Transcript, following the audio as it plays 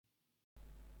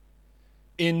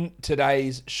In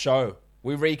today's show,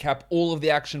 we recap all of the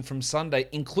action from Sunday,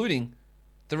 including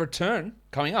the return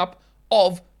coming up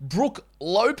of Brook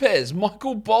Lopez,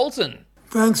 Michael Bolton.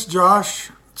 Thanks, Josh.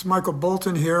 It's Michael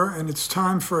Bolton here, and it's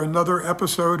time for another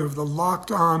episode of the Locked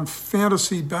On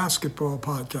Fantasy Basketball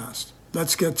Podcast.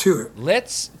 Let's get to it.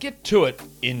 Let's get to it,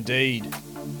 indeed.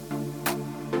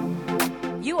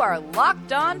 You are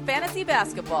Locked On Fantasy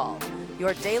Basketball,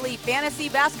 your daily fantasy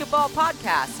basketball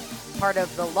podcast, part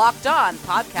of the Locked On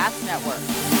Podcast Network.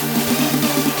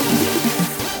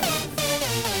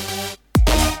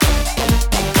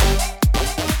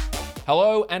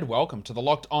 Hello and welcome to the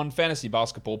Locked On Fantasy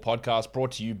Basketball Podcast,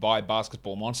 brought to you by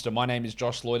Basketball Monster. My name is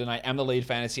Josh Lloyd and I am the lead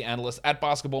fantasy analyst at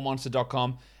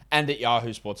basketballmonster.com and at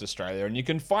Yahoo Sports Australia. And you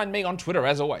can find me on Twitter,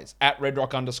 as always, at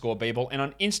redrock_Beeble, and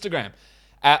on Instagram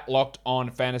at Locked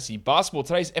On Fantasy Basketball.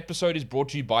 Today's episode is brought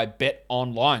to you by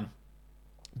BetOnline.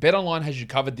 BetOnline has you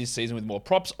covered this season with more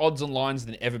props, odds, and lines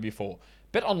than ever before.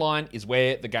 BetOnline is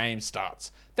where the game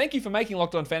starts. Thank you for making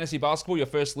Locked On Fantasy Basketball your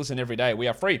first listen every day. We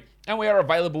are free, and we are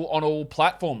available on all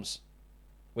platforms.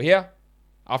 We're here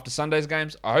after Sunday's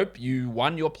games. I hope you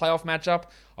won your playoff matchup.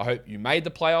 I hope you made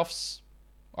the playoffs.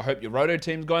 I hope your roto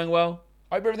team's going well.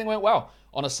 I hope everything went well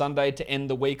on a Sunday to end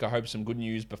the week. I hope some good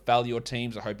news befell your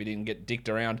teams. I hope you didn't get dicked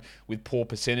around with poor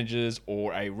percentages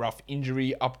or a rough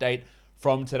injury update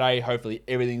from today. Hopefully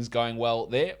everything's going well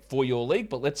there for your league.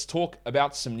 But let's talk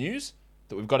about some news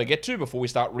that we've got to get to before we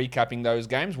start recapping those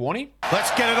games. Warnie? Let's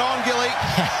get it on, Gilly.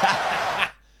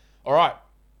 All right.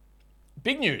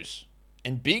 Big news.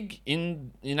 And big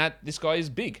in that this guy is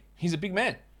big. He's a big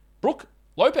man. Brook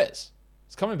Lopez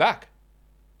is coming back.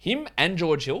 Him and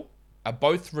George Hill are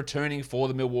both returning for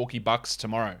the Milwaukee Bucks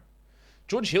tomorrow.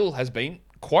 George Hill has been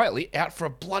quietly out for a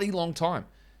bloody long time.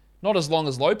 Not as long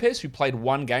as Lopez, who played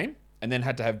one game and then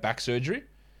had to have back surgery.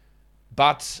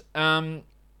 But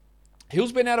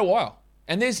Hill's been out a while.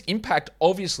 And there's impact,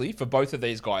 obviously, for both of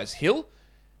these guys. Hill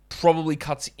probably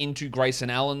cuts into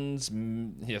Grayson Allen's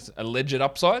alleged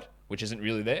upside, which isn't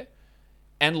really there.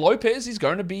 And Lopez is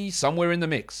going to be somewhere in the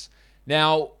mix.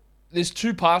 Now, there's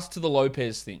two parts to the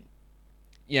Lopez thing.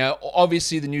 You know,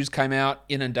 obviously the news came out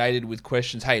inundated with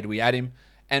questions. Hey, do we add him?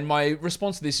 And my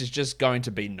response to this is just going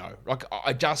to be no. Like,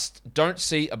 I just don't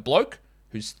see a bloke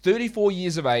who's 34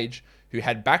 years of age, who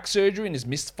had back surgery and has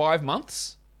missed 5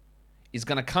 months, is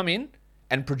going to come in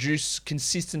and produce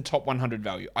consistent top 100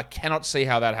 value. I cannot see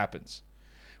how that happens.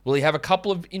 Will he have a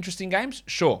couple of interesting games?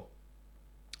 Sure.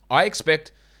 I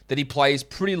expect that he plays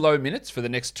pretty low minutes for the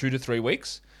next 2 to 3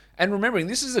 weeks. And remembering,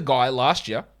 this is a guy last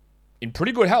year, in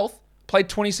pretty good health, played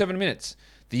 27 minutes.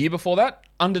 The year before that,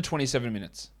 under 27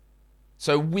 minutes.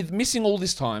 So with missing all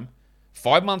this time,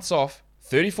 5 months off,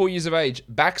 34 years of age,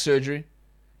 back surgery,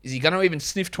 is he going to even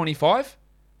sniff 25?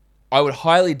 I would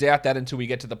highly doubt that until we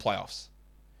get to the playoffs.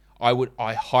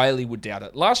 I highly would doubt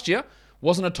it. Last year,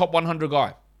 wasn't a top 100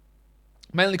 guy.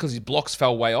 Mainly because his blocks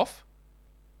fell way off.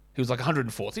 He was like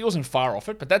 104th. He wasn't far off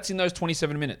it, but that's in those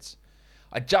 27 minutes.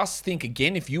 I just think,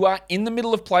 again, if you are in the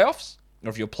middle of playoffs,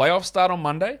 or if your playoffs start on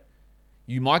Monday,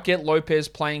 you might get Lopez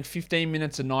playing 15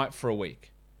 minutes a night for a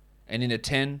week. And in a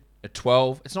 10, a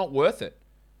 12, it's not worth it.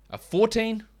 A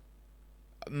 14,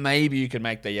 maybe you can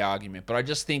make the argument. But I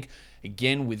just think,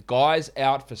 again, with guys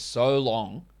out for so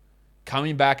long,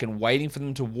 coming back and waiting for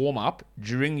them to warm up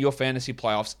during your fantasy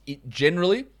playoffs, it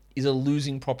generally is a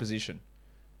losing proposition.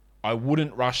 I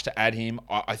wouldn't rush to add him.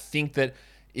 I think that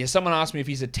if someone asked me if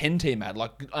he's a 10-team ad,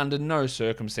 like under no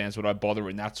circumstance would I bother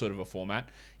in that sort of a format.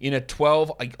 In a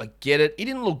 12, I get it. He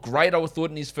didn't look great, I thought,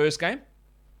 in his first game.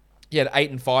 He had 8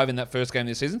 and 5 in that first game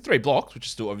this season. 3 blocks, which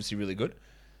is still obviously really good.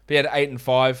 But he had 8 and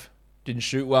 5. Didn't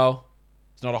shoot well.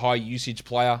 He's not a high usage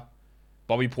player.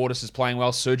 Bobby Portis is playing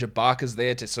well. Serge Ibaka's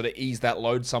there to sort of ease that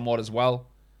load somewhat as well.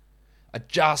 I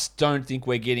just don't think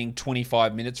we're getting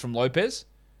 25 minutes from Lopez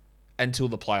until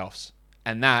the playoffs.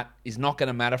 And that is not going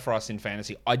to matter for us in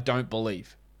fantasy, I don't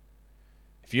believe.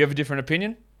 If you have a different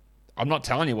opinion, I'm not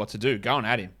telling you what to do. Go and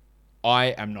add him. I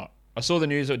am not. I saw the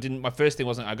news. My first thing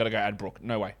wasn't, I got to go add Brook.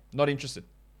 No way. Not interested.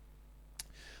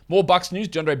 More Bucks news.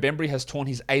 DeAndre Bembry has torn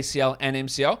his ACL and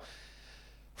MCL.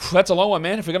 That's a long one,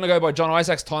 man. If we're going to go by John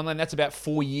Isaac's timeline, that's about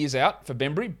 4 years out for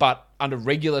Bembry. But under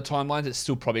regular timelines, it's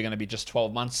still probably going to be just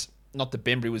 12 months. Not that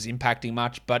Bembry was impacting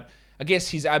much, but I guess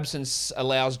his absence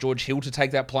allows George Hill to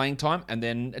take that playing time, and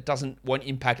then it won't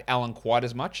impact Allen quite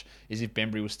as much as if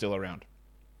Bembry was still around.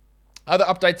 Other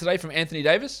update today from Anthony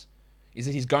Davis is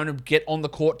that he's going to get on the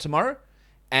court tomorrow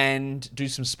and do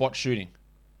some spot shooting.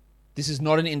 This is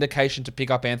not an indication to pick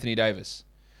up Anthony Davis.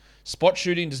 Spot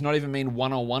shooting does not even mean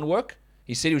one-on-one work.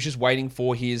 He said he was just waiting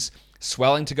for his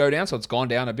swelling to go down, so it's gone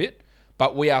down a bit.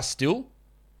 But we are still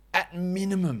at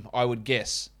minimum, I would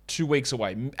guess, 2 weeks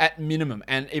away. At minimum.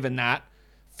 And even that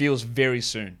feels very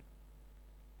soon.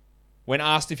 When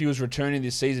asked if he was returning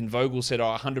this season, Vogel said,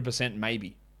 100%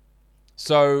 maybe.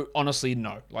 So, honestly,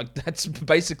 no. Like, that's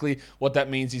basically what that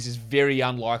means is very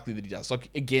unlikely that he does. Like,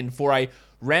 again, for a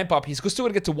ramp up, he's still got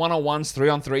to get to 1-on-1s,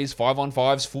 3-on-3s,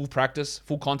 5-on-5s, full practice,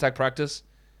 full contact practice.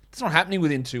 It's not happening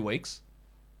within 2 weeks.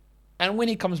 And when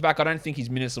he comes back, I don't think his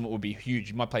minutes limit would be huge.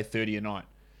 He might play 30 a night.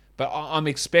 But I'm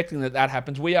expecting that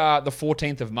happens. We are the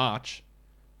 14th of March.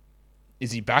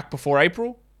 Is he back before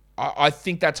April? I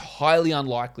think that's highly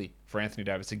unlikely for Anthony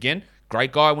Davis. Again,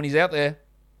 great guy when he's out there.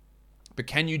 But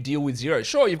can you deal with 0?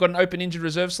 Sure, you've got an open injured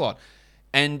reserve slot.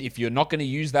 And if you're not going to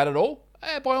use that at all,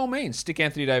 by all means, stick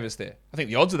Anthony Davis there. I think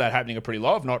the odds of that happening are pretty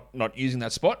low of not using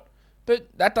that spot. But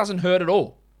that doesn't hurt at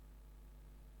all.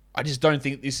 I just don't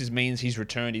think this means his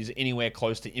return is anywhere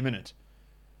close to imminent.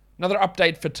 Another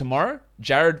update for tomorrow,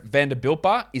 Jared Vanderbilt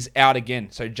is out again.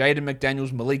 So Jaden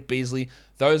McDaniels, Malik Beasley,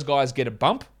 those guys get a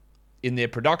bump in their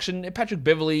production. Patrick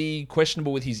Beverley,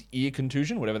 questionable with his ear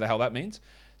contusion, whatever the hell that means.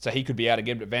 So he could be out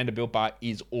again, but Vanderbilt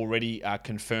is already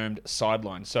confirmed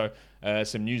sidelined. So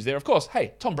some news there. Of course,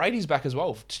 hey, Tom Brady's back as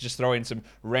well, to just throw in some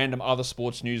random other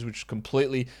sports news, which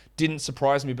completely didn't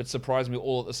surprise me, but surprised me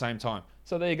all at the same time.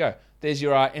 So there you go. There's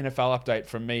your NFL update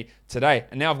from me today.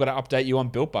 And now I've got to update you on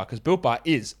Built Bar, because Built Bar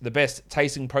is the best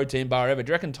tasting protein bar ever.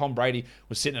 Do you reckon Tom Brady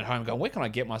was sitting at home going, where can I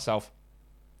get myself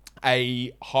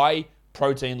a high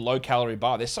protein, low calorie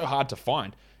bar? They're so hard to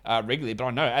find regularly, but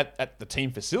I know at the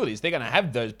team facilities, they're going to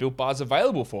have those Built Bars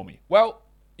available for me. Well,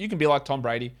 you can be like Tom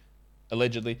Brady,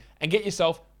 allegedly, and get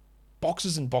yourself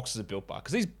boxes and boxes of Built Bar,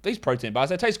 because these protein bars,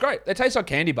 they taste great. They taste like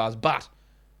candy bars, but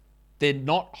they're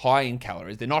not high in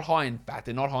calories. They're not high in fat.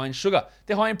 They're not high in sugar.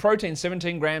 They're high in protein,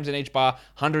 17 grams in each bar,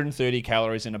 130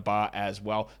 calories in a bar as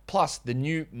well. Plus, the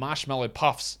new marshmallow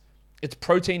puffs. It's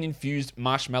protein-infused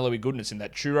marshmallowy goodness in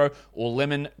that churro or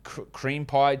lemon cream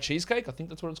pie cheesecake. I think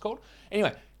that's what it's called.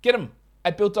 Anyway, get them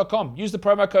at Built.com. Use the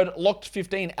promo code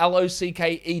LOCKED15,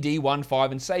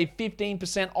 LOCKED15, and save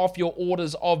 15% off your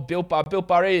orders of Built Bar. Built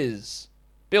Bar is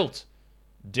built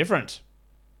different.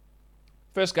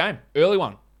 First game, early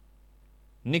one.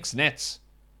 Knicks Nets.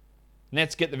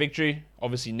 Nets get the victory,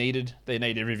 obviously needed. They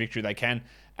need every victory they can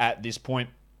at this point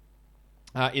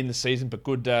in the season, but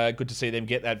good to see them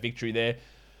get that victory there.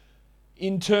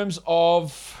 In terms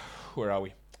of, where are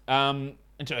we?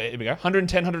 Here we go,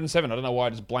 110, 107. I don't know why I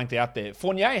just blanked out there.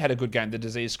 Fournier had a good game, the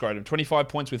disease scrotum. 25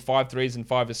 points with 5 threes and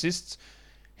 5 assists.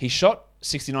 He shot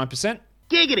 69%.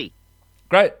 Giggity.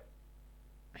 Great.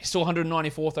 He's still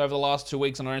 194th over the last 2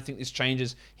 weeks, and I don't think this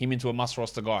changes him into a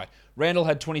must-roster guy. Randall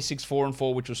had 26,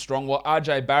 4-4, which was strong. While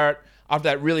RJ Barrett, after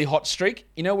that really hot streak,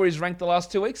 you know where he's ranked the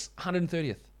last 2 weeks?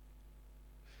 130th.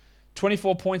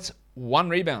 24 points, 1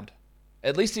 rebound.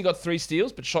 At least he got 3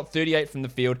 steals, but shot 38 from the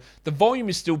field. The volume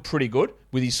is still pretty good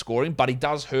with his scoring, but he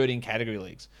does hurt in category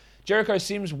leagues. Jericho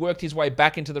Sims worked his way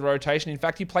back into the rotation. In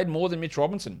fact, he played more than Mitch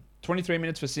Robinson. 23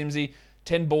 minutes for Simsy,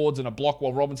 10 boards and a block,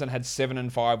 while Robinson had 7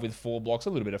 and 5 with 4 blocks. A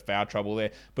little bit of foul trouble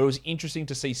there, but it was interesting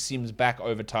to see Sims back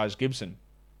over Taj Gibson.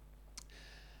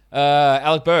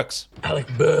 Alec Burks.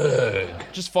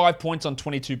 Just 5 points on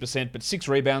 22%, but 6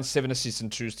 rebounds, 7 assists,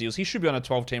 and 2 steals. He should be on a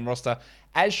 12-team roster,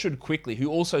 as should Quickly, who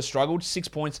also struggled. 6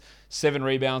 points, 7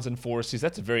 rebounds, and 4 assists.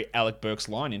 That's a very Alec Burks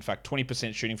line. In fact,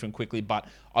 20% shooting from Quickly, but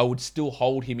I would still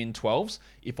hold him in 12s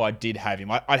if I did have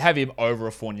him. I'd have him over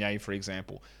a Fournier, for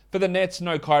example. For the Nets,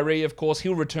 no Kyrie, of course.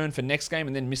 He'll return for next game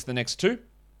and then miss the next 2.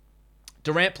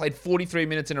 Durant played 43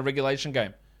 minutes in a regulation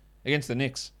game against the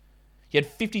Knicks. He had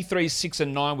 53, 6,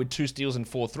 and 9 with 2 steals and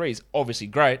 4 threes. Obviously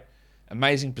great.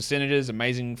 Amazing percentages.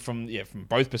 Amazing from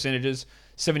both percentages.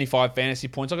 75 fantasy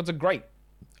points. Like, it's a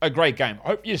great game. I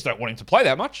hope you just don't want him to play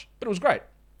that much, but it was great.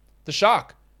 The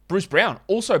Shark, Bruce Brown,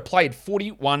 also played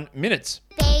 41 minutes.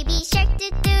 Baby Shark,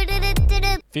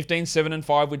 15, 7, and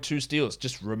 5 with 2 steals.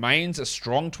 Just remains a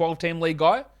strong 12-team league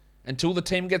guy until the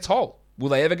team gets whole. Will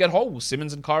they ever get whole? Will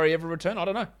Simmons and Kyrie ever return? I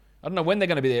don't know. I don't know when they're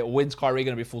going to be there, or when's Kyrie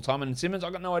going to be full-time, and Simmons,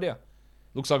 I've got no idea.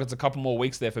 Looks like it's a couple more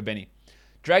weeks there for Benny.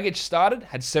 Dragic started,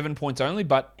 had 7 points only,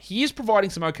 but he is providing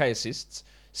some okay assists.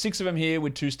 6 of them here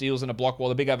with 2 steals and a block, while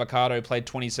the big avocado played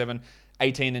 27,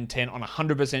 18, and 10 on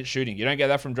 100% shooting. You don't get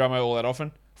that from Drummo all that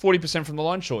often. 40% from the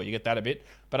line, sure, you get that a bit.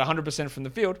 But 100% from the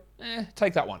field,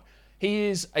 take that one. He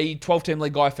is a 12-team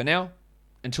league guy for now,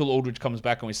 until Aldridge comes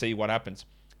back and we see what happens.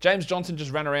 James Johnson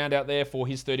just ran around out there for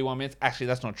his 31 minutes. Actually,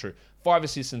 that's not true. 5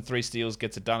 assists and 3 steals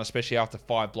gets it done, especially after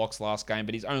 5 blocks last game,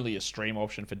 but he's only a stream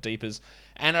option for deepers.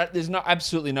 And there's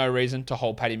absolutely no reason to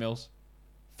hold Patty Mills.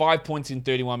 5 points in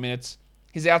 31 minutes.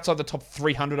 He's outside the top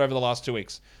 300 over the last 2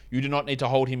 weeks. You do not need to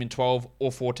hold him in 12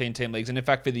 or 14 team leagues. And in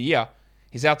fact, for the year,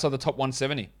 he's outside the top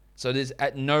 170. So there's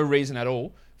no reason at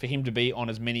all for him to be on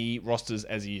as many rosters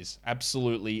as he is.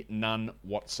 Absolutely none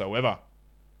whatsoever.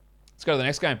 Let's go to the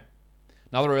next game.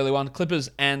 Another early one, Clippers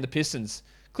and the Pistons.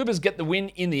 Clippers get the win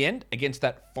in the end against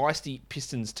that feisty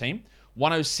Pistons team.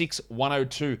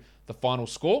 106-102, the final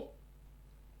score.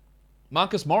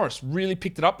 Marcus Morris really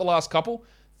picked it up the last couple.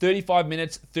 35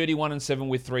 minutes, 31-7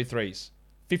 with 3 threes.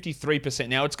 53%.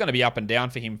 Now, it's going to be up and down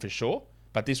for him for sure,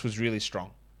 but this was really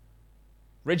strong.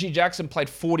 Reggie Jackson played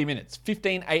 40 minutes.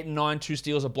 15, 8, and 9, 2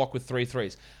 steals, a block with 3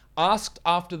 threes. Asked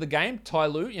after the game, Ty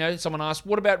Lue, someone asked,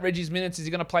 what about Reggie's minutes? Is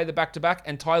he going to play the back-to-back?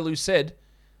 And Ty Lue said,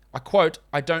 I quote,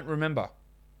 I don't remember.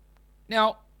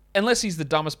 Now, unless he's the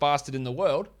dumbest bastard in the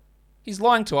world, he's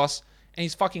lying to us, and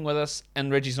he's fucking with us,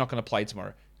 and Reggie's not going to play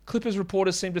tomorrow. Clippers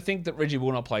reporters seem to think that Reggie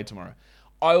will not play tomorrow.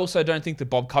 I also don't think that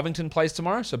Bob Covington plays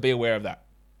tomorrow, so be aware of that.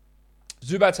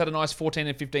 Zubats had a nice 14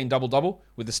 and 15 double-double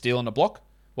with a steal and a block,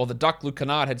 while the Duck Luke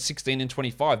Kennard had 16 and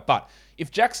 25. But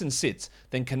if Jackson sits,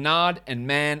 then Kennard and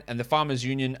Mann and the Farmers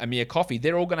Union, Amir Coffey,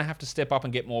 they're all going to have to step up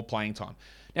and get more playing time.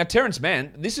 Now, Terrence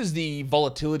Mann, this is the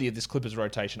volatility of this Clippers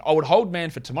rotation. I would hold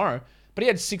Mann for tomorrow, but he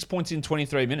had 6 points in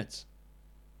 23 minutes.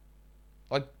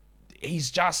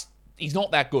 He's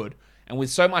not that good. And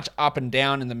with so much up and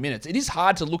down in the minutes, it is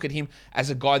hard to look at him as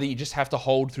a guy that you just have to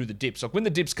hold through the dips. Like when the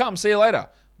dips come, see you later.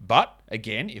 But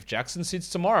again, if Jackson sits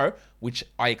tomorrow, which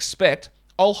I expect,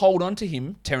 I'll hold on to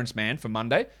him, Terrence Mann, for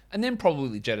Monday, and then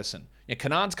probably jettison.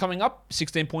 Kennard's coming up,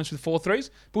 16 points with 4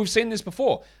 threes, but we've seen this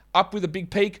before. Up with a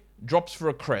big peak, drops for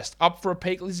a crest. Up for a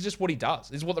peak, this is just what he does.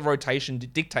 This is what the rotation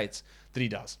dictates that he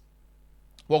does.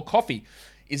 While Coffey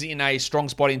is in a strong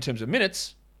spot in terms of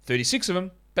minutes, 36 of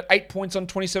them, but 8 points on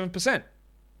 27%.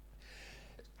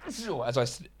 As I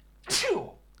said,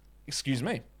 excuse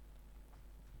me.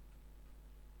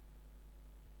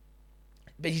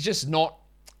 But he's just not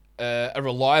a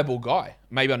reliable guy.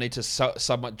 Maybe I need to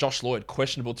sub Josh Lloyd,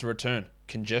 questionable to return,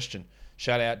 congestion.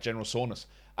 Shout out General Soreness.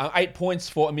 8 points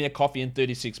for Amir Coffey in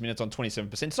 36 minutes on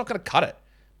 27%. It's not going to cut it.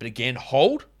 But again,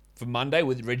 hold for Monday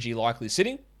with Reggie likely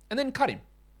sitting, and then cut him.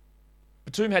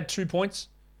 Batum had 2 points.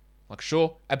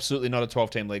 Sure, absolutely not a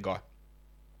 12-team league guy.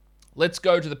 Let's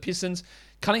go to the Pistons.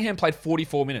 Cunningham played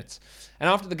 44 minutes. And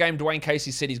after the game, Dwayne Casey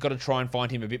said he's got to try and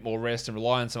find him a bit more rest and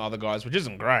rely on some other guys, which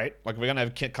isn't great. We're going to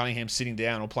have Cunningham sitting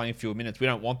down or playing fewer minutes. We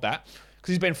don't want that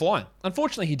because he's been flying.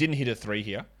 Unfortunately, he didn't hit a 3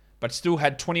 here, but still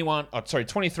had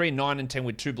 23, 9, and 10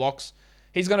 with 2 blocks.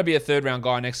 He's going to be a third-round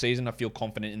guy next season. I feel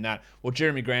confident in that. Well,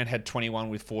 Jeremy Grant had 21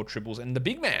 with 4 triples. And the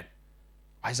big man,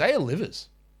 Isaiah Livers,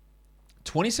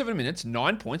 27 minutes,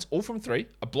 9 points, all from 3,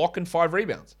 a block and 5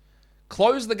 rebounds.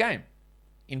 Closed the game.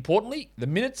 Importantly, the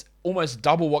minutes almost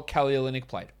double what Kelly Olynyk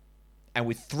played. And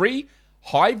with 3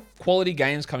 high-quality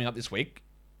games coming up this week,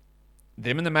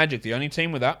 them and the Magic, the only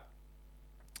team with that,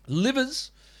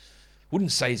 Livers,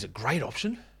 wouldn't say he's a great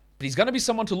option, but he's going to be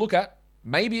someone to look at,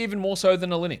 maybe even more so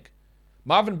than Olynyk.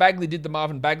 Marvin Bagley did the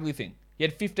Marvin Bagley thing. He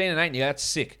had 15 and 8, and that's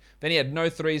sick. Then he had no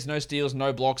threes, no steals,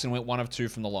 no blocks, and went 1 of 2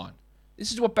 from the line.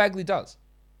 This is what Bagley does.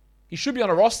 He should be on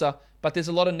a roster, but there's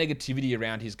a lot of negativity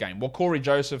around his game. Well, Corey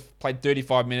Joseph played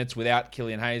 35 minutes without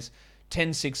Killian Hayes,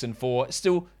 10, 6, and 4.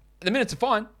 Still, the minutes are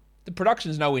fine. The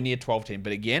production's nowhere near 12-team.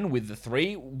 But again, with the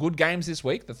 3 good games this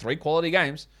week, the 3 quality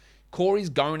games, Corey's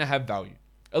going to have value.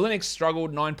 Olynyk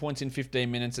struggled 9 points in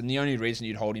 15 minutes, and the only reason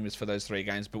you'd hold him is for those 3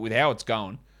 games. But with how it's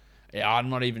going, I'm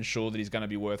not even sure that he's going to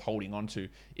be worth holding on to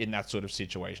in that sort of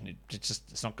situation.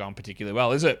 It's not going particularly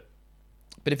well, is it?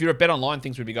 But if you're a BetOnline,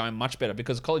 things would be going much better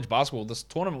because college basketball, this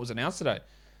tournament was announced today.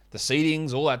 The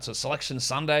seedings, all that, so Selection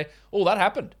Sunday, all that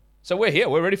happened. So we're here.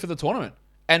 We're ready for the tournament.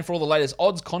 And for all the latest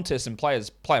odds, contests, and player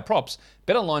props,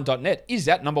 BetOnline.net is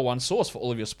that #1 source for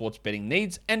all of your sports betting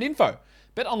needs and info.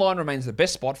 BetOnline remains the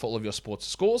best spot for all of your sports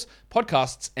scores,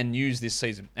 podcasts, and news this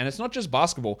season. And it's not just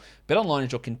basketball. BetOnline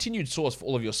is your continued source for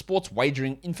all of your sports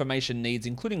wagering information needs,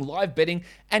 including live betting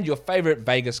and your favorite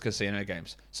Vegas casino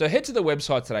games. So head to the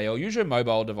website today or use your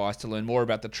mobile device to learn more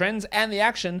about the trends and the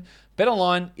action.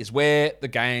 BetOnline is where the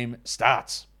game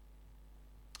starts.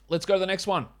 Let's go to the next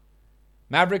one.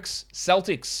 Mavericks,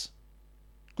 Celtics.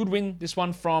 Good win, this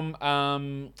one from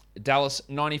Dallas,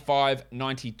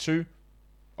 95-92.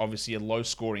 Obviously a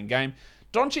low-scoring game.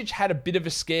 Doncic had a bit of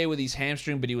a scare with his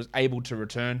hamstring, but he was able to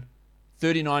return.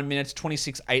 39 minutes,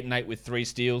 26, 8, and 8 with 3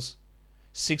 steals.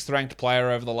 6th-ranked player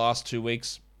over the last 2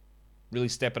 weeks. Really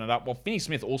stepping it up. Well, Finney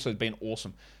Smith also has been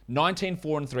awesome. 19,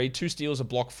 4, and 3, 2 steals, a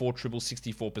block, 4 triples,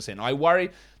 64%. I worry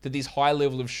that this high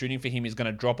level of shooting for him is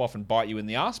going to drop off and bite you in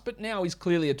the ass, but now he's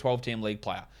clearly a 12-team league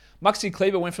player. Maxi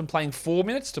Kleber went from playing 4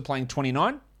 minutes to playing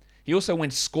 29. He also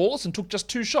went scoreless and took just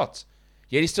 2 shots.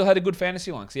 Yet he still had a good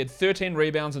fantasy line because he had 13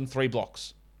 rebounds and 3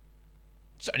 blocks.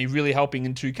 It's only really helping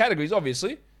in 2 categories,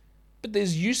 obviously, but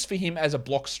there's use for him as a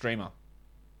block streamer.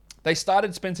 They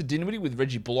started Spencer Dinwiddie with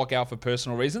Reggie Bullock out for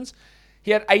personal reasons.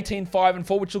 He had 18, 5, and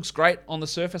 4, which looks great on the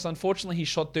surface. Unfortunately, he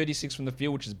shot 36 from the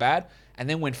field, which is bad, and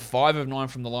then went 5 of 9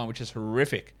 from the line, which is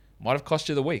horrific. Might have cost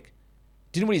you the week.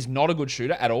 Dinwiddie's not a good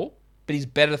shooter at all, but he's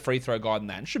better free throw guy than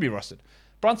that and should be rusted.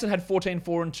 Brunson had 14,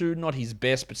 4, and 2, not his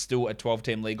best, but still a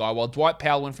 12-team league guy, while Dwight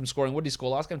Powell went from scoring, what did he score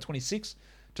last game, 26,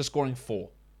 to scoring 4.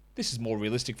 This is more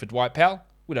realistic for Dwight Powell.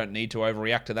 We don't need to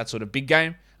overreact to that sort of big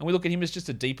game, and we look at him as just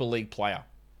a deeper league player.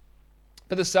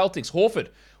 For the Celtics, Horford,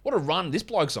 what a run this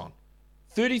bloke's on.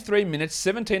 33 minutes,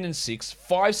 17 and 6,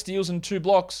 5 steals and 2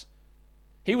 blocks.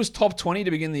 He was top 20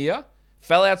 to begin the year,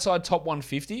 fell outside top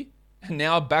 150, and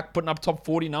now back putting up top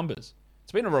 40 numbers.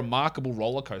 It's been a remarkable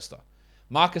roller coaster.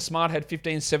 Marcus Smart had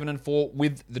 15, 7, and 4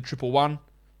 with the 111,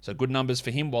 so good numbers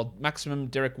for him, while maximum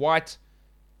Derek White,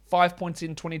 5 points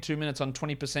in 22 minutes on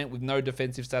 20% with no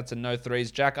defensive stats and no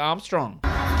threes. Jack Armstrong.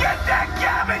 Get that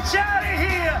garbage out of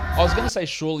here! I was going to say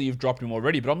surely you've dropped him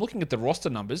already, but I'm looking at the roster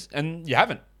numbers, and you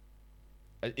haven't.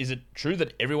 Is it true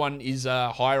that everyone is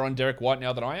higher on Derek White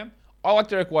now than I am? I like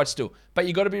Derek White still, but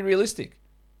you got to be realistic.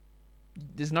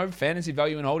 There's no fantasy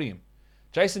value in holding him.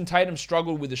 Jason Tatum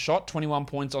struggled with the shot, 21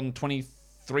 points on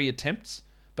 23 attempts,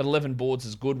 but 11 boards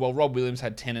is good, while Rob Williams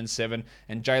had 10 and 7,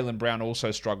 and Jaylen Brown also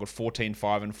struggled, 14,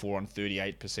 5, and 4 on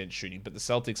 38% shooting. But the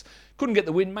Celtics couldn't get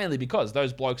the win, mainly because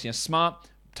those blokes, Smart,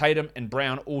 Tatum, and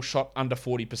Brown all shot under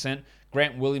 40%.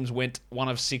 Grant Williams went 1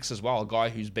 of 6 as well, a guy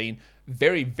who's been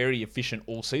very, very efficient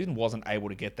all season, wasn't able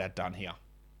to get that done here.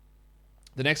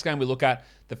 The next game we look at,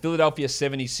 the Philadelphia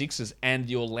 76ers and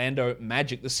the Orlando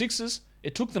Magic. The Sixers,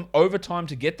 it took them overtime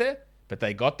to get there, but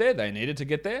they got there. They needed to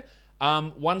get there.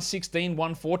 116,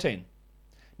 114.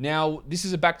 Now, this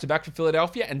is a back-to-back for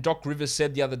Philadelphia, and Doc Rivers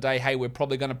said the other day, hey, we're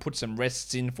probably going to put some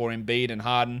rests in for Embiid and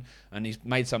Harden, and he's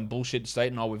made some bullshit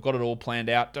statement, we've got it all planned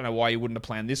out. Don't know why he wouldn't have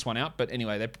planned this one out, but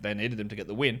anyway, they needed them to get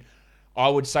the win. I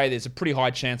would say there's a pretty high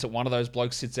chance that one of those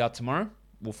blokes sits out tomorrow.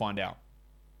 We'll find out.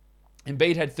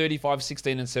 Embiid had 35,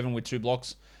 16, and 7 with 2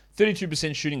 blocks.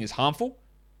 32% shooting is harmful.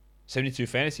 72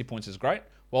 fantasy points is great.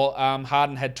 Well,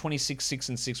 Harden had 26, 6,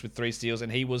 and 6 with 3 steals,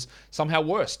 and he was somehow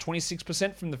worse,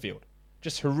 26% from the field.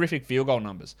 Just horrific field goal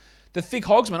numbers. The thick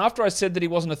hogsman, after I said that he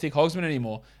wasn't a thick hogsman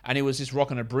anymore, and he was just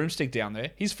rocking a broomstick down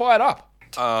there, he's fired up.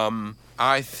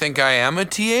 I think I am a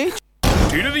TH?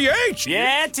 T to the H!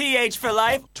 Yeah, TH for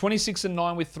life. 26 and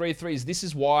 9 with 3 threes. This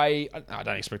is why, I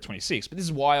don't expect 26, but this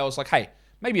is why I was like, hey,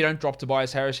 maybe you don't drop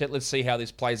Tobias Harris yet. Let's see how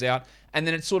this plays out. And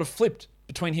then it sort of flipped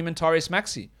between him and Tyrese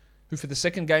Maxey, who for the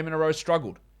second game in a row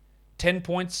struggled. 10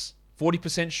 points,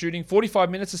 40% shooting,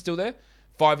 45 minutes is still there,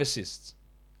 5 assists.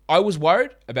 I was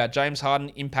worried about James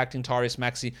Harden impacting Tyrese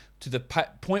Maxey to the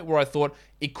point where I thought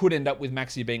it could end up with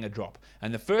Maxey being a drop.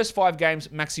 And the first 5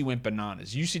 games, Maxey went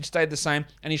bananas. Usage stayed the same,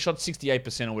 and he shot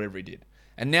 68% or whatever he did.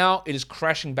 And now it is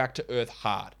crashing back to earth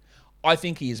hard. I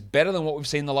think he is better than what we've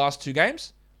seen the last 2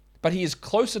 games, but he is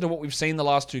closer to what we've seen the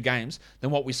last 2 games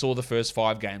than what we saw the first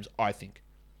 5 games, I think.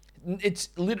 It's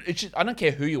just, I don't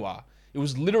care who you are. It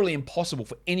was literally impossible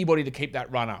for anybody to keep that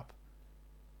run up.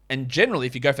 And generally,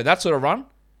 if you go for that sort of run,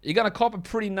 you're going to cop a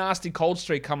pretty nasty cold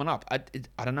streak coming up.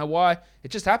 I don't know why. It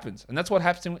just happens. And that's what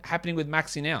happening with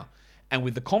Maxey now. And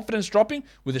with the confidence dropping,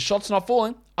 with the shots not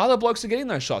falling, other blokes are getting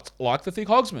those shots, like the thick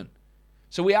hogsman.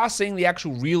 So we are seeing the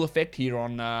actual real effect here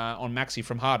on Maxey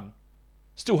from Harden.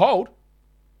 Still hold.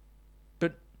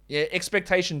 But yeah,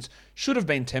 expectations should have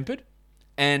been tempered.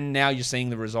 And now you're seeing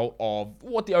the result of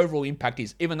what the overall impact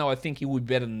is, even though I think he would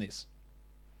be better than this.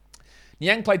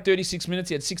 Niang played 36 minutes.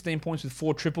 He had 16 points with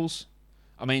 4 triples.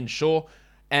 I mean, sure.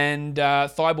 And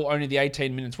Thibault only the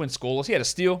 18 minutes, went scoreless. He had a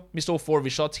steal, missed all 4 of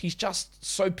his shots. He's just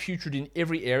so putrid in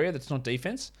every area that's not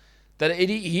defense that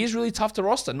he is really tough to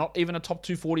roster. Not even a top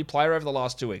 240 player over the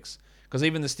last 2 weeks. Because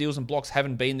even the steals and blocks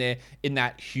haven't been there in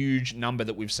that huge number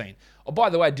that we've seen. Oh, by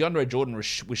the way, DeAndre Jordan was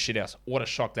shit house. What a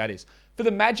shock that is. For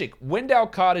the Magic, Wendell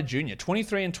Carter Jr.,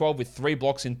 23 and 12 with 3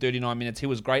 blocks in 39 minutes. He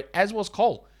was great, as was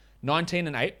Cole. 19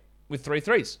 and 8 with 3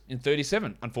 threes in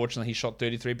 37. Unfortunately, he shot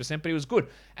 33%, but he was good.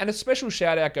 And a special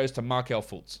shout out goes to Markelle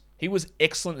Fultz. He was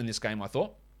excellent in this game, I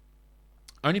thought.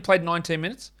 Only played 19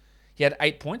 minutes. He had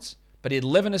 8 points, but he had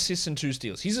 11 assists and 2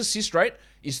 steals. His assist rate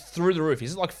is through the roof.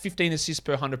 He's like 15 assists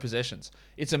per 100 possessions.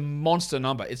 It's a monster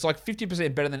number. It's like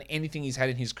 50% better than anything he's had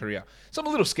in his career. So I'm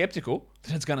a little skeptical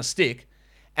that it's going to stick.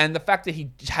 And the fact that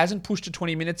he hasn't pushed to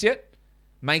 20 minutes yet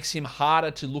makes him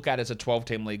harder to look at as a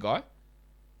 12-team league guy.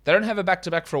 They don't have a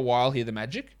back-to-back for a while here, the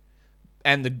Magic.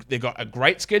 And they've got a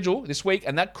great schedule this week,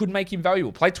 and that could make him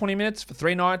valuable. Play 20 minutes for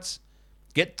 3 nights,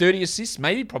 get 30 assists,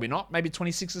 maybe, probably not, maybe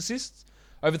 26 assists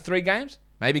over 3 games,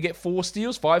 maybe get 4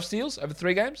 steals, 5 steals over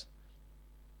 3 games.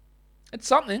 It's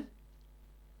something,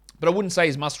 but I wouldn't say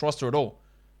he's must roster at all.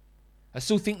 I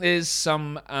still think there's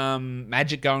some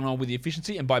magic going on with the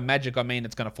efficiency, and by magic I mean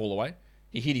it's going to fall away.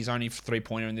 He hit his only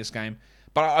 3-pointer in this game.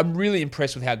 But I'm really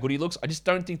impressed with how good he looks. I just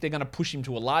don't think they're going to push him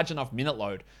to a large enough minute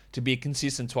load to be a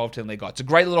consistent 12-10 league guy. It's a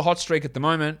great little hot streak at the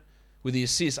moment with the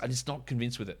assists. I'm just not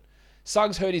convinced with it.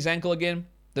 Suggs hurt his ankle again.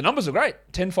 The numbers are great.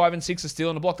 10, 5, and 6 a steal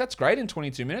on the block. That's great in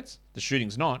 22 minutes. The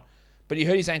shooting's not. But he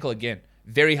hurt his ankle again.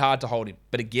 Very hard to hold him.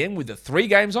 But again, with the 3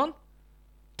 games on,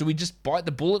 do we just bite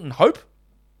the bullet and hope?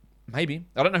 Maybe.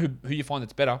 I don't know who you find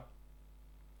that's better.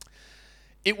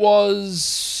 It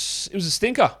was a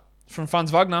stinker from Franz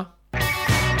Wagner.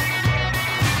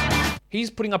 He's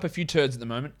putting up a few turds at the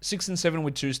moment. 6 and 7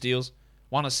 with 2 steals,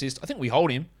 1 assist. I think we hold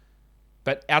him.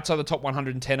 But outside the top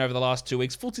 110 over the last 2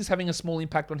 weeks, Fultz is having a small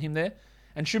impact on him there.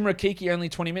 And Chuma Okeke only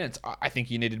 20 minutes. I think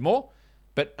he needed more.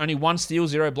 But only 1 steal,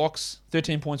 0 blocks,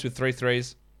 13 points with 3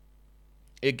 threes.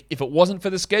 If it wasn't for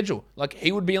the schedule,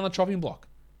 he would be on the chopping block.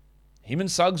 Him and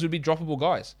Suggs would be droppable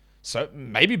guys. So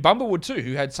maybe Bumba would too,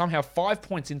 who had somehow 5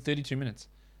 points in 33 minutes.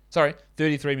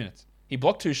 He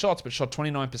blocked 2 shots, but shot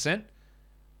 29%.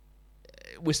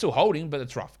 We're still holding, but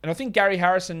it's rough. And I think Gary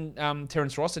Harris and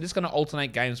Terrence Ross are just going to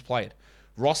alternate games played.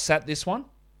 Ross sat this one.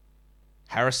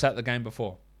 Harris sat the game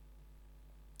before.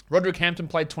 Roderick Hampton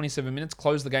played 27 minutes,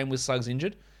 closed the game with Suggs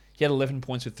injured. He had 11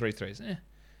 points with 3 threes.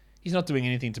 He's not doing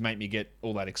anything to make me get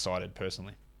all that excited,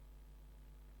 personally.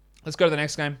 Let's go to the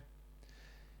next game.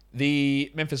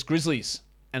 The Memphis Grizzlies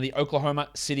and the Oklahoma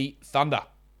City Thunder.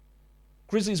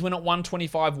 Grizzlies win at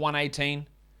 125-118.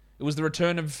 It was the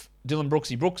return of Dylan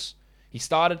Brooksy Brooks. He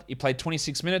started, he played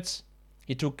 26 minutes.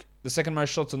 He took the second most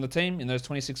shots on the team in those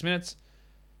 26 minutes.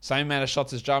 Same amount of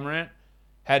shots as Ja Morant.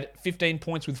 Had 15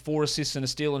 points with 4 assists and a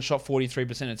steal and shot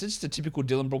 43%. It's just a typical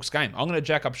Dylan Brooks game. I'm going to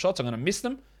jack up shots, I'm going to miss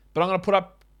them, but I'm going to put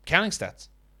up counting stats.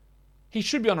 He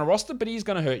should be on a roster, but he's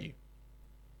going to hurt you.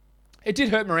 It did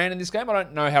hurt Morant in this game. I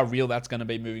don't know how real that's going to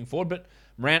be moving forward, but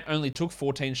Morant only took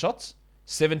 14 shots,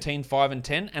 17, 5, and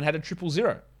 10, and had a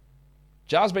 0-0.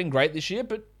 Ja's been great this year,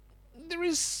 but there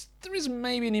is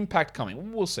maybe an impact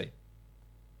coming. We'll see.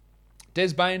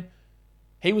 Des Bane,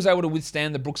 he was able to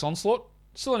withstand the Brooks onslaught.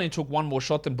 Still only took 1 more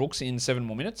shot than Brooks in 7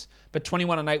 more minutes, but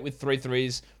 21 and 8 with 3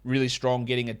 threes, really strong,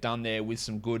 getting it done there with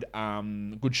some good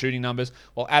shooting numbers.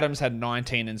 While Adams had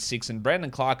 19 and 6, and Brandon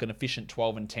Clark an efficient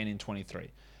 12 and 10 in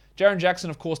 23. Jaren Jackson,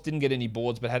 of course, didn't get any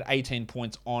boards, but had 18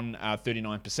 points on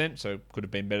 39%, so could have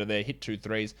been better there. Hit 2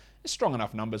 threes. Strong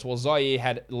enough numbers. While Zaire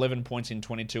had 11 points in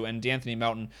 22, and D'Anthony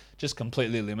Melton just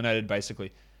completely eliminated,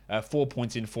 basically. 4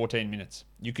 points in 14 minutes.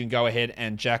 You can go ahead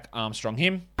and Jack Armstrong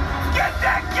him. Get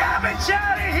that garbage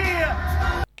out of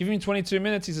here! Give him 22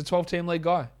 minutes, he's a 12-team league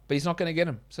guy, but he's not going to get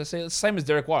him. So see, it's the same as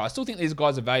Derek White. I still think these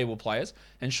guys are valuable players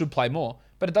and should play more,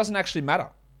 but it doesn't actually matter.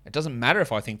 It doesn't matter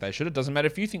if I think they should. It doesn't matter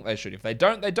if you think they should. If they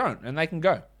don't, they don't, and they can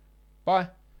go. Bye.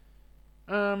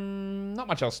 Not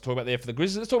much else to talk about there for the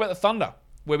Grizzlies. Let's talk about the Thunder,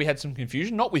 where we had some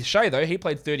confusion. Not with Shea, though. He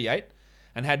played 38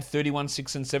 and had 31,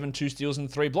 6, and 7, 2 steals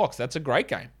and 3 blocks. That's a great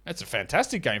game. That's a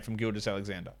fantastic game from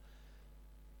Gilgeous-Alexander.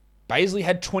 Baisley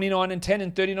had 29 and 10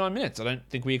 in 39 minutes. I don't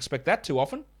think we expect that too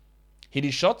often. Hit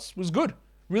his shots, was good.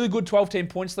 Really good 12-team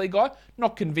points league guy.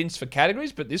 Not convinced for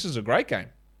categories, but this is a great game.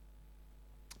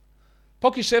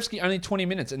 Pokusevski only 20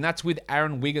 minutes, and that's with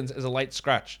Aaron Wiggins as a late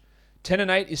scratch. 10 and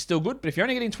 8 is still good, but if you're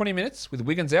only getting 20 minutes with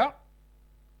Wiggins out,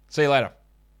 see you later.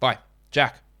 Bye.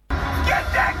 Jack. Get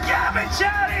that garbage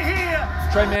out of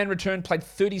here! Trey Mann returned, played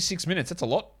 36 minutes. That's a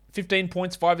lot. 15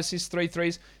 points, 5 assists, 3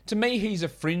 threes. To me, he's a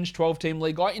fringe 12-team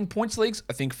league guy. In points leagues,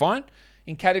 I think fine.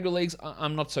 In category leagues,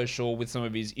 I'm not so sure with some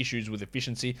of his issues with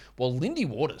efficiency. Well, Lindy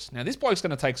Waters. Now, this bloke's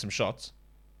going to take some shots.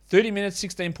 30 minutes,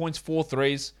 16 points, 4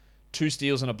 threes, 2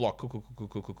 steals and a block.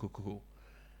 Cool.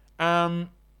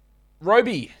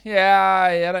 Roby.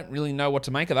 Yeah, I don't really know what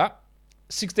to make of that.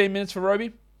 16 minutes for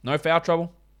Roby. No foul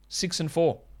trouble. 6 and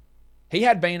 4. He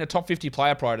had been a top 50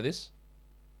 player prior to this.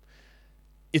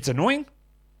 It's annoying.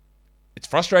 It's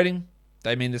frustrating.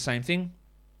 They mean the same thing.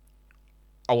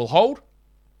 I will hold,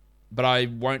 but I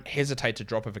won't hesitate to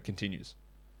drop if it continues.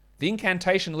 The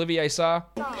incantation, Olivier Sarr.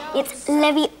 It's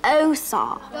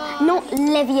Leviosa, not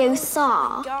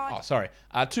Leviosa. Oh, sorry.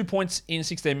 2 points in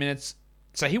 16 minutes.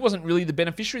 So he wasn't really the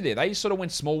beneficiary there. They sort of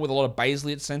went small with a lot of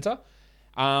Baisley at center.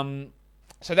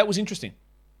 So that was interesting.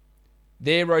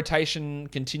 Their rotation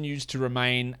continues to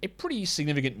remain a pretty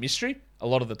significant mystery a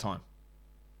lot of the time.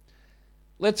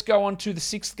 let's go on to the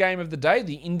 6th game of the day,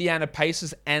 the Indiana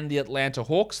Pacers and the Atlanta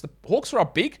Hawks. The Hawks were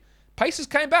up big. Pacers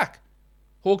came back.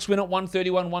 Hawks win at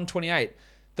 131-128.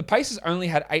 The Pacers only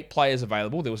had 8 players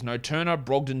available. There was no Turner,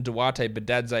 Brogdon, Duarte,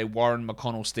 Badadze, Warren,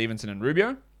 McConnell, Stevenson, and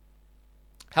Rubio.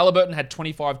 Halliburton had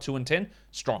 25, 2, and 10.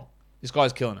 Strong. This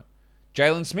guy's killing it.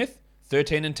 Jalen Smith,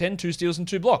 13 and 10, 2 steals and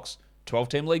 2 blocks.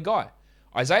 12-team league guy.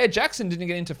 Isaiah Jackson didn't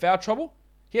get into foul trouble.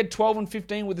 He had 12 and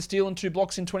 15 with a steal and 2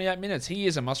 blocks in 28 minutes. He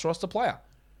is a must-roster player.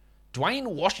 Dwayne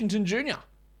Washington Jr.,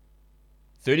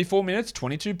 34 minutes,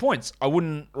 22 points. I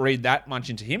wouldn't read that much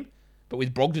into him, but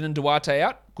with Brogdon and Duarte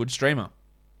out, good streamer.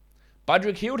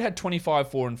 Budrick Hield had 25,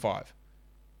 4, and 5.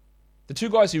 The two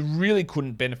guys who really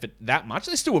couldn't benefit that much,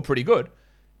 they still were pretty good.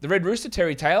 The Red Rooster,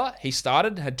 Terry Taylor, he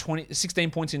started, had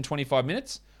 16 points in 25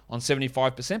 minutes on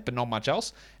 75%, but not much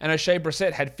else. And O'Shea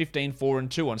Brissett had 15, 4,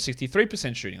 and 2 on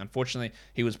 63% shooting. Unfortunately,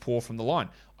 he was poor from the line.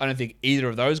 I don't think either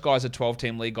of those guys are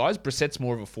 12-team league guys. Brissett's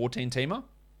more of a 14-teamer.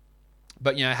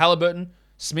 But, Halliburton,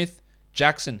 Smith,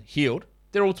 Jackson, Hield,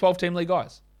 they're all 12-team league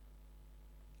guys.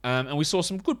 And we saw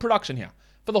some good production here.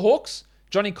 For the Hawks,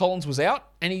 Johnny Collins was out,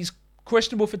 and he's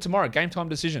questionable for tomorrow, game time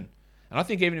decision. And I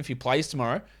think even if he plays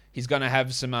tomorrow, he's going to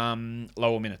have some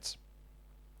lower minutes.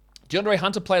 DeAndre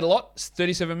Hunter played a lot,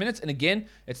 37 minutes, and again,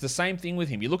 it's the same thing with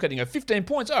him. You look at it and go, 15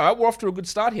 points, all right, we're off to a good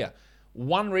start here.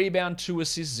 1 rebound, 2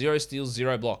 assists, 0 steals,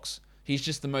 0 blocks. He's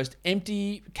just the most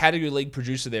empty category league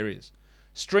producer there is.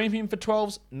 Stream him for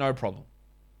 12s, no problem.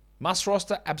 Must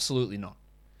roster, absolutely not.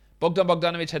 Bogdan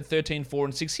Bogdanovic had 13, 4,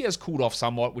 and 6. He has cooled off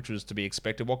somewhat, which was to be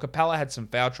expected, while Capella had some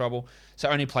foul trouble, so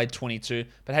only played 22,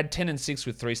 but had 10 and 6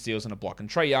 with 3 steals and a block. And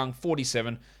Trae Young,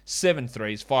 47, 7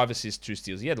 threes, 5 assists, 2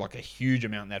 steals. He had like a huge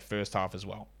amount in that first half as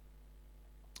well.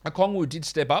 Okongwu did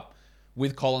step up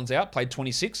with Collins out, played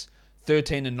 26,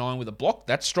 13 and 9 with a block.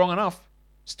 That's strong enough.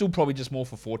 Still probably just more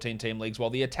for 14-team leagues, while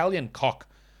the Italian cock,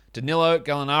 Danilo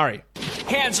Gallinari.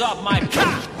 Hands up, my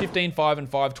cock! 15, 5, and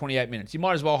 5, 28 minutes. You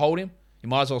might as well hold him. You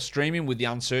might as well stream him with the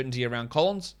uncertainty around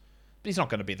Collins. But he's not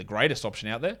going to be the greatest option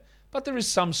out there. But there is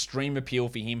some stream appeal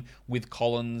for him with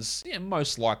Collins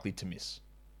most likely to miss.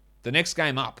 The next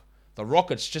game up, the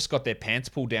Rockets just got their pants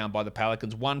pulled down by the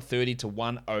Pelicans,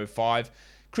 130-105.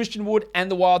 Christian Wood and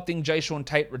the wild thing, Jayshawn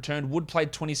Tate, returned. Wood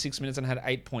played 26 minutes and had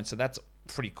 8 points. So that's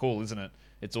pretty cool, isn't it?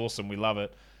 It's awesome. We love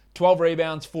it. 12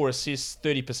 rebounds, 4 assists,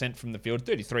 30% from the field.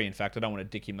 33, in fact. I don't want to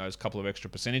dick him those couple of extra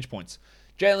percentage points.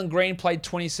 Jalen Green played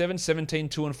 27, 17,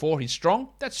 2, and 4. He's strong.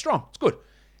 That's strong. It's good.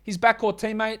 His backcourt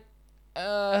teammate,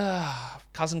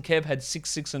 Cousin Kev, had 6,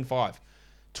 6, and 5.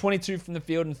 22 from the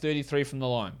field and 33 from the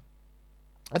line.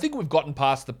 I think we've gotten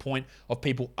past the point of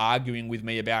people arguing with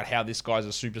me about how this guy's a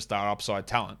superstar upside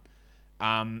talent.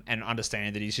 And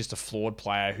understanding that he's just a flawed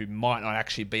player who might not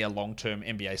actually be a long-term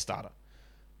NBA starter.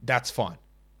 That's fine.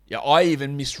 Yeah, I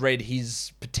even misread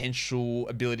his potential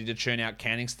ability to churn out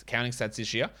counting stats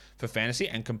this year for fantasy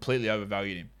and completely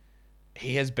overvalued him.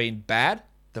 He has been bad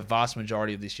the vast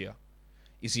majority of this year.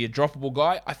 Is he a droppable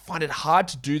guy? I find it hard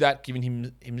to do that given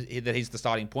him that he's the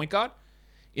starting point guard.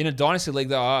 In a dynasty league,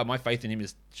 though, my faith in him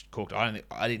is cooked. I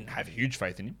didn't have huge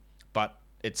faith in him, but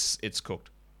it's cooked.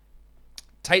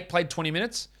 Tate played 20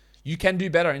 minutes. You can do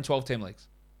better in 12-team leagues.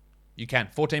 You can.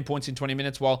 14 points in 20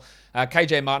 minutes, while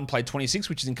KJ Martin played 26,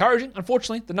 which is encouraging.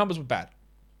 Unfortunately, the numbers were bad.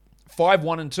 5,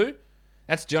 1, and 2.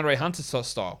 That's DeAndre Hunter's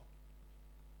style.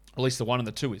 At least the 1 and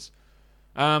the 2 is.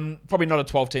 Probably not a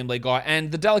 12-team league guy.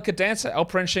 And the delicate dancer,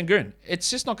 Alperen Şengün. It's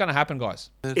just not going to happen, guys.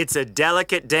 It's a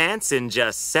delicate dance in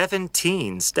just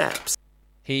 17 steps.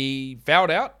 He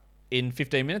fouled out in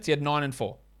 15 minutes. He had 9 and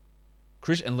 4.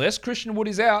 Unless Christian Wood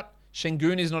is out,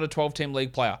 Şengün is not a 12-team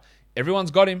league player.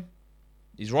 Everyone's got him.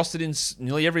 He's rostered in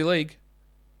nearly every league,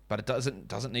 but it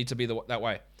doesn't need to be that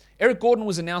way. Eric Gordon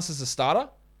was announced as a starter,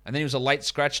 and then he was a late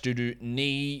scratch due to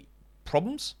knee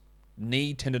problems,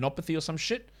 knee tendinopathy or some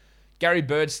shit. Gary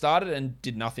Bird started and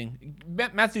did nothing.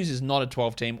 Matthews is not a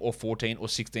 12-team or 14 or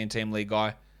 16-team league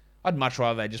guy. I'd much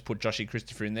rather they just put Joshy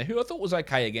Christopher in there, who I thought was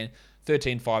okay again.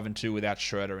 13, 5, and 2 without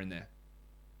Schroeder in there.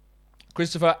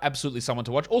 Christopher, absolutely someone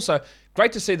to watch. Also,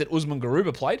 great to see that Usman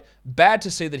Garuba played. Bad to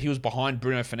see that he was behind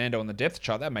Bruno Fernando on the depth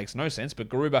chart. That makes no sense. But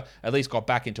Garuba at least got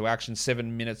back into action.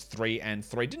 7 minutes, 3 and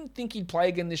 3. Didn't think he'd play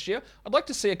again this year. I'd like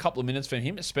to see a couple of minutes from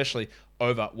him, especially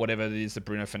over whatever it is that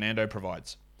Bruno Fernando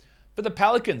provides. For the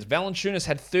Pelicans, Valanciunas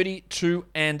had 32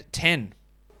 and 10.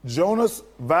 Jonas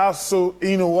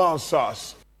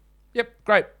Valanciunas. Yep,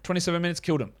 great. 27 minutes,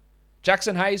 killed him.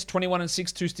 Jackson Hayes, 21 and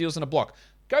 6, 2 steals and a block.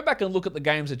 Go back and look at the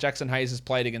games that Jackson Hayes has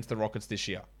played against the Rockets this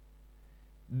year.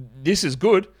 This is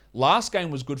good. Last game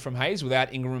was good from Hayes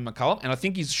without Ingram and McCollum, and I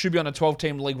think he should be on a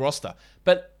 12-team league roster.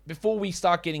 But before we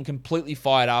start getting completely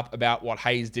fired up about what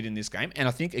Hayes did in this game, and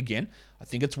I think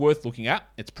it's worth looking at.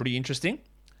 It's pretty interesting.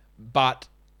 But,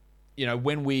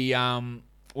 when we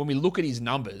look at his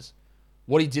numbers,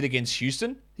 what he did against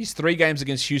Houston, his 3 games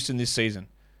against Houston this season,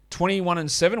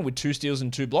 21-7 with 2 steals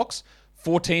and 2 blocks,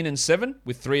 14-7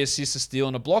 with 3 assists, a steal,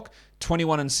 and a block,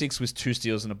 21-6 with 2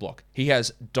 steals and a block. He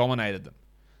has dominated them.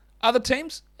 Other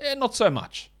teams, not so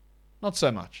much. Not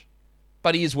so much.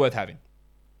 But he is worth having.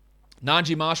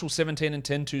 Najee Marshall,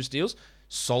 17-10, 2 steals.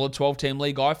 Solid 12-team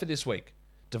league guy for this week.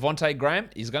 Devontae Graham,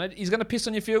 he's gonna piss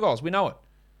on your field goals. We know it.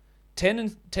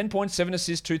 10 points, 7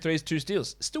 assists, 2 threes, 2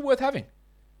 steals. Still worth having.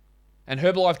 And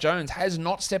Herbalife Jones has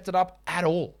not stepped it up at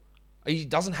all. He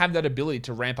doesn't have that ability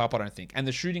to ramp up, I don't think. And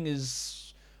the shooting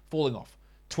is falling off.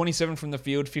 27 from the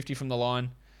field, 50 from the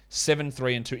line, 7,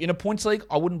 3, and 2. In a points league,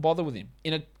 I wouldn't bother with him.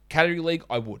 In a category league,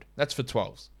 I would. That's for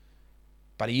 12s.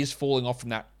 But he is falling off from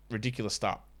that ridiculous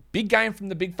start. Big game from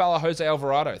the big fella Jose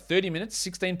Alvarado. 30 minutes,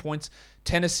 16 points,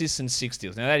 10 assists, and 6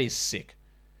 steals. Now, that is sick.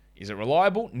 Is it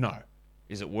reliable? No.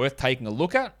 Is it worth taking a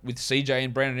look at with CJ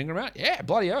and Brandon Ingram out? Yeah,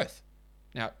 bloody oath.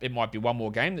 Now, it might be one more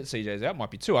game that CJ's out. It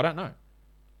might be 2. I don't know.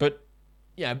 But,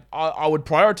 I would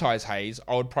prioritize Hayes.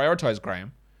 I would prioritize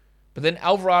Graham. But then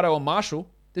Alvarado or Marshall,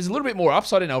 there's a little bit more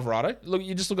upside in Alvarado. Look,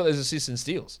 you just look at those assists and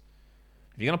steals.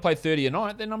 If you're going to play 30 a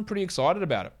night, then I'm pretty excited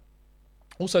about it.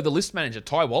 Also, the list manager,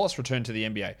 Ty Wallace, returned to the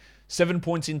NBA. 7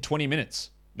 points in 20 minutes.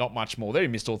 Not much more there. He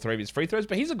missed all 3 of his free throws,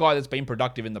 but he's a guy that's been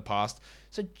productive in the past.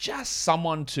 So just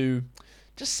someone to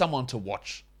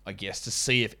watch, I guess, to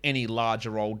see if any larger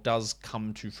role does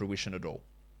come to fruition at all.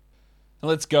 Now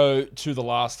let's go to the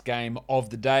last game of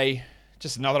the day.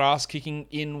 Just another ass-kicking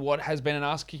in what has been an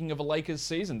ass-kicking of a Lakers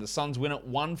season. The Suns win at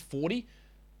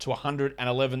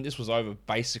 140-111. This was over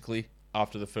basically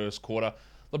after the first quarter.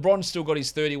 LeBron still got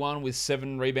his 31 with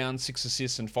 7 rebounds, 6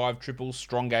 assists, and 5 triples.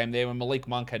 Strong game there. When Malik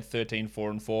Monk had 13, 4,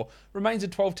 and 4. Remains a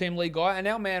 12-team league guy. And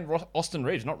our man, Austin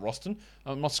Reeves, not Roston,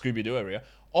 not Scooby-Doo area.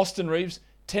 Austin Reeves,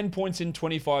 10 points in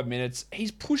 25 minutes. He's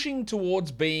pushing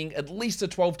towards being at least a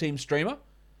 12-team streamer.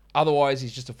 Otherwise,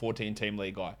 he's just a 14-team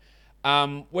league guy.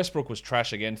 Westbrook was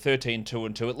trash again, 13, 2,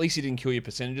 and 2. At least he didn't kill your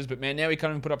percentages, but man, now he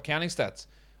can't even put up counting stats.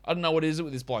 I don't know what it is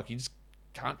with this bloke. He just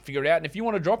can't figure it out. And if you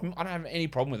want to drop him, I don't have any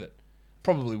problem with it.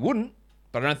 Probably wouldn't,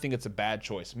 but I don't think it's a bad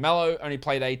choice. Melo only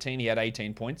played 18. He had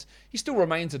 18 points. He still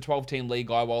remains a 12-team league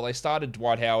guy while they started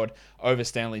Dwight Howard over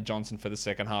Stanley Johnson for the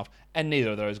second half, and neither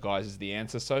of those guys is the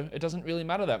answer, so it doesn't really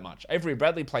matter that much. Avery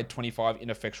Bradley played 25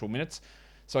 ineffectual minutes,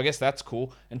 so I guess that's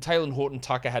cool. And Taylor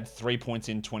Horton-Tucker had 3 points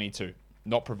in 22,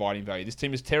 not providing value. This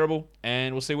team is terrible,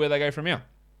 and we'll see where they go from here.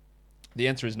 The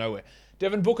answer is nowhere.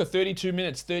 Devin Booker, 32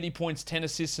 minutes, 30 points, 10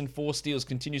 assists, and 4 steals,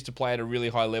 continues to play at a really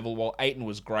high level, while Ayton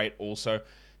was great also,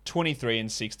 23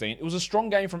 and 16. It was a strong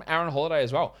game from Aaron Holiday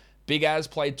as well. Big Az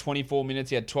played 24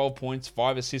 minutes, he had 12 points,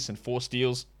 5 assists, and 4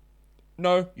 steals.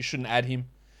 No, you shouldn't add him.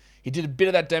 He did a bit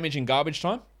of that damage in garbage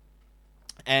time,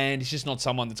 and he's just not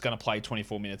someone that's going to play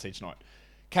 24 minutes each night.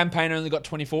 Cam Payne only got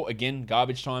 24, again,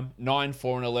 garbage time, 9,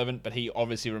 4, and 11, but he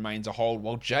obviously remains a hold,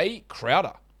 while Jay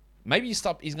Crowder, maybe he's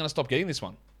going to stop getting this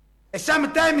one.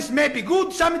 Sometimes it may be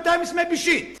good, sometimes it may be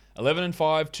shit. 11 and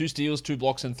 5, 2 steals, 2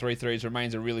 blocks, and 3 threes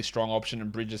remains a really strong option,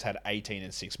 and Bridges had 18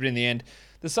 and 6. But in the end,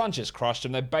 the Suns just crushed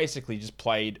them. They basically just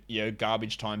played,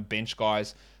 garbage time bench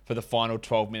guys for the final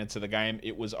 12 minutes of the game.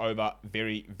 It was over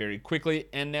very, very quickly,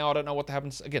 and now I don't know what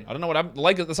happens. Again, I don't know what happened.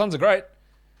 The Suns are great.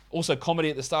 Also, comedy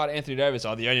at the start, Anthony Davis.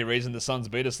 The only reason the Suns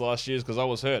beat us last year is because I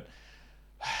was hurt.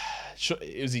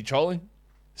 Is he trolling?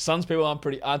 Suns people aren't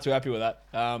too happy with that.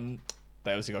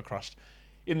 They obviously got crushed.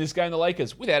 In this game, the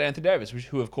Lakers, without Anthony Davis,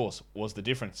 who, of course, was the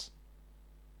difference.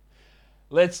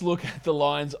 Let's look at the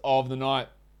lines of the night.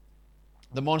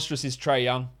 The monstrous is Trae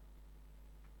Young.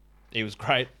 He was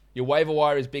great. Your waiver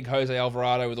wire is big Jose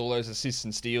Alvarado with all those assists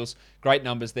and steals. Great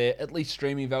numbers there. At least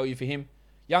streaming value for him.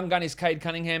 Young gun is Cade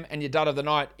Cunningham, and your dud of the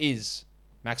night is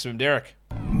Maximum Derek.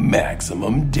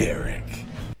 Maximum Derek.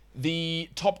 The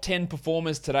top 10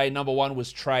 performers today, number 1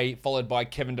 was Trae, followed by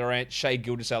Kevin Durant, Shai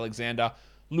Gilgeous-Alexander,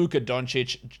 Luka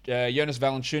Doncic, Jonas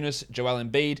Valanciunas, Joel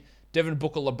Embiid, Devin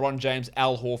Booker, LeBron James,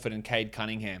 Al Horford, and Cade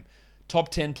Cunningham. Top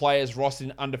 10 players rostered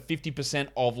in under 50%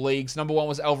 of leagues. Number 1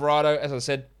 was Alvarado, as I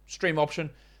said, stream option.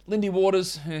 Lindy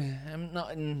Waters,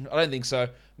 I don't think so.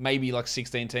 Maybe like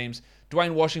 16 teams.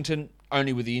 Dwayne Washington,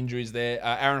 only with the injuries there.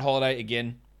 Aaron Holiday,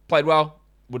 again, played well.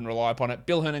 Wouldn't rely upon it.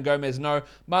 Bill Hernan-Gomez, no.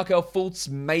 Markelle Fultz,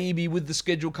 maybe with the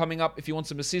schedule coming up if you want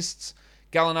some assists.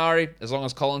 Gallinari, as long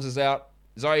as Collins is out.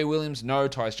 Zaire Williams, no.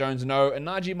 Tyus Jones, no. And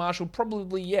Najee Marshall,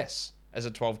 probably yes, as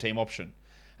a 12-team option.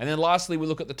 And then lastly, we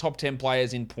look at the top 10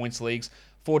 players in points leagues.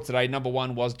 For today, number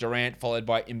 1 was Durant, followed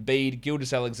by Embiid,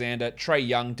 Gilgeous-Alexander, Trae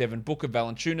Young, Devin Booker,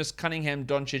 Valanciunas, Cunningham,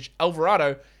 Doncic,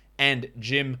 Alvarado, and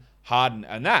Jim Harden.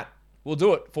 And that will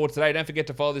do it for today. Don't forget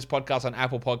to follow this podcast on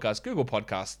Apple Podcasts, Google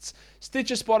Podcasts,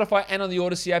 Stitcher, Spotify, and on the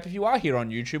Odyssey app. If you are here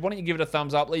on YouTube, why don't you give it a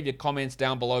thumbs up, leave your comments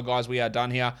down below, guys. We are done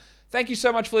here. Thank you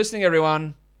so much for listening,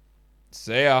 everyone.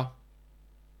 See ya.